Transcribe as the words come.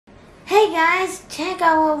Hey guys, check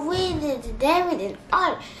out what we did today. We did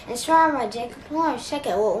art inspired by Jacob Lawrence. Check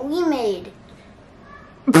out what we made.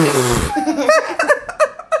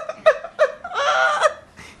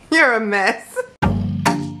 You're a mess.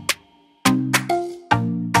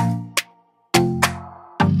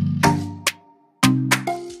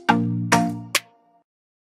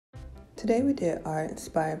 Today we did art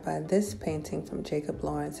inspired by this painting from Jacob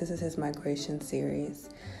Lawrence. This is his Migration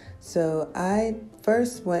series. So I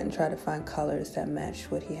first went and tried to find colors that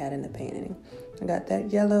matched what he had in the painting. I got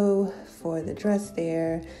that yellow for the dress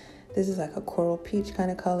there. This is like a coral peach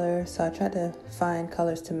kind of color. So I tried to find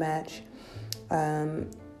colors to match. I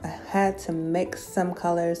had to mix some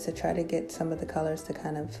colors to try to get some of the colors to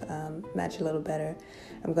kind of match a little better.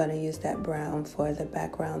 I'm going to use that brown for the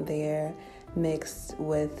background there, mixed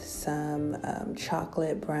with some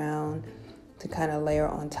chocolate brown to kind of layer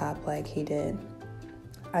on top like he did.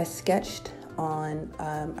 I sketched on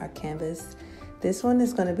our canvas. This one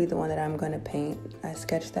is going to be the one that I'm going to paint. I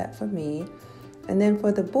sketched that for me. And then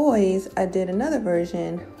for the boys, I did another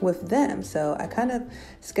version with them. So I kind of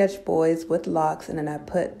sketched boys with locks, and then I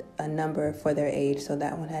put a number for their age. So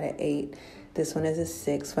that one had an 8. This one is a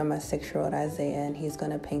 6 for my 6-year-old Isaiah, and he's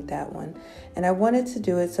going to paint that one. And I wanted to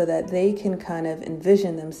do it so that they can kind of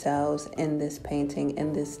envision themselves in this painting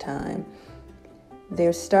in this time.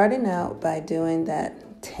 They're starting out by doing that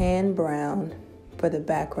tan brown for the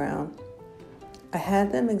background. I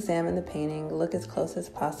had them examine the painting, look as close as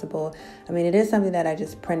possible. I mean, it is something that I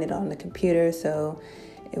just printed on the computer, so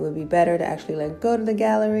it would be better to actually go to the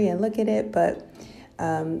gallery and look at it, but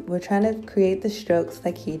we're trying to create the strokes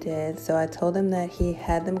like he did. So I told them that he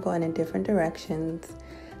had them going in different directions.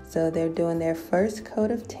 So they're doing their first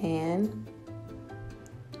coat of tan.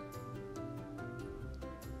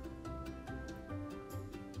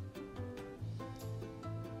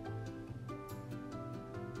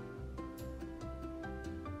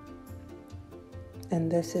 And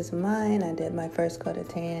this is mine. I did my first coat of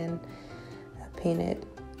tan. I painted.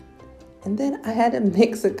 And then I had to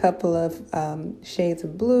mix a couple of shades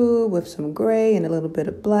of blue with some gray and a little bit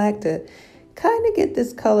of black to kind of get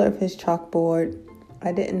this color of his chalkboard.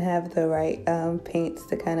 I didn't have the right paints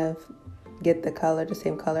to kind of get the color, the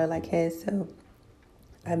same color like his, so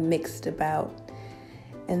I mixed about.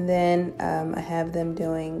 And then I have them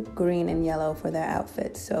doing green and yellow for their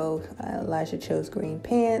outfits. So Elijah chose green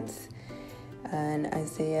pants, and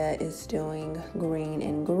Isaiah is doing green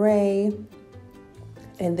and gray.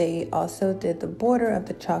 And they also did the border of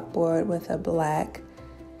the chalkboard with a black.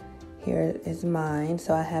 Here is mine.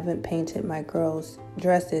 So I haven't painted my girls'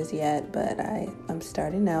 dresses yet, but I'm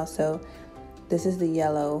starting now. So this is the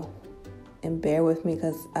yellow. And bear with me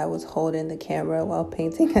because I was holding the camera while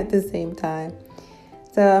painting at the same time.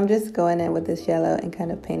 So I'm just going in with this yellow and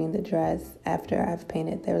kind of painting the dress after I've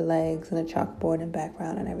painted their legs and the chalkboard and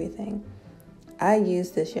background and everything. I use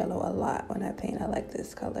this yellow a lot when I paint. I like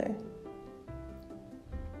this color.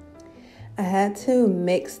 I had to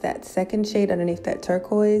mix that second shade underneath that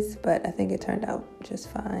turquoise, but I think it turned out just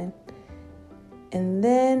fine. And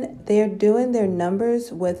then they're doing their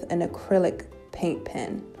numbers with an acrylic paint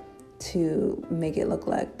pen to make it look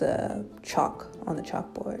like the chalk on the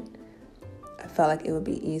chalkboard. I felt like it would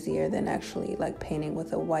be easier than actually painting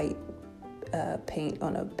with a white paint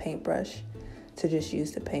on a paintbrush, to just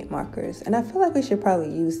use the paint markers. And I feel like we should probably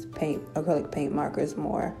use acrylic paint markers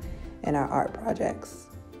more in our art projects.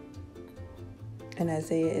 And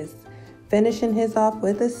Isaiah is finishing his off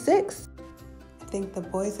with a 6. I think the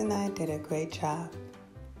boys and I did a great job.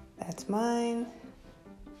 That's mine.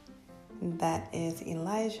 That is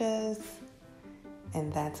Elijah's.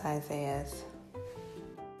 And that's Isaiah's.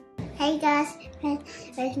 Hey guys,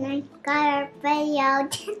 there's my got our video.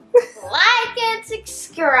 Like and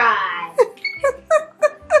subscribe.